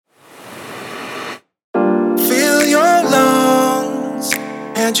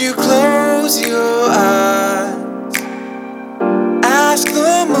And you close your eyes, ask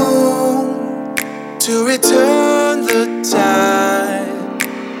the moon to return the tide.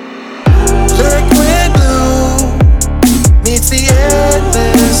 Liquid blue meets the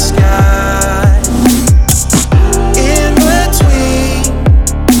endless sky. In between,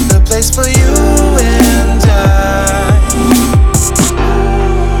 the place for you and I.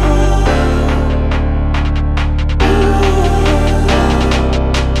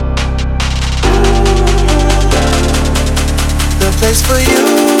 The place for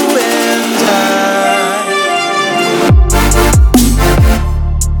you and I.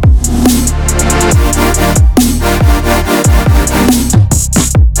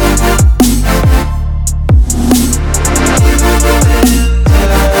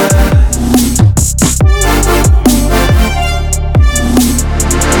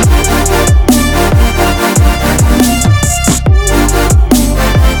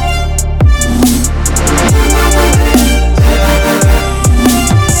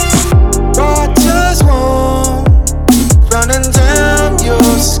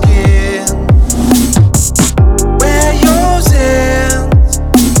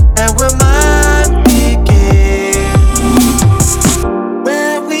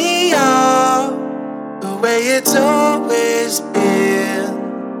 It's always been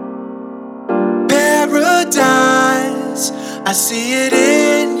paradise. I see it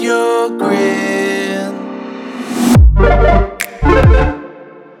in your grin.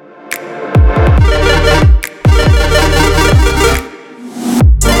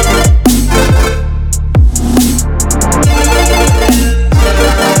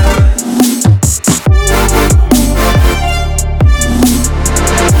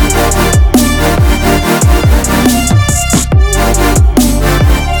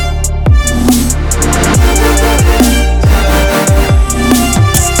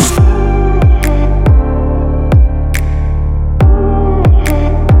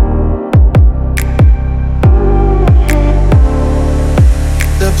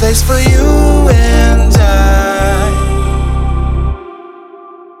 Place for you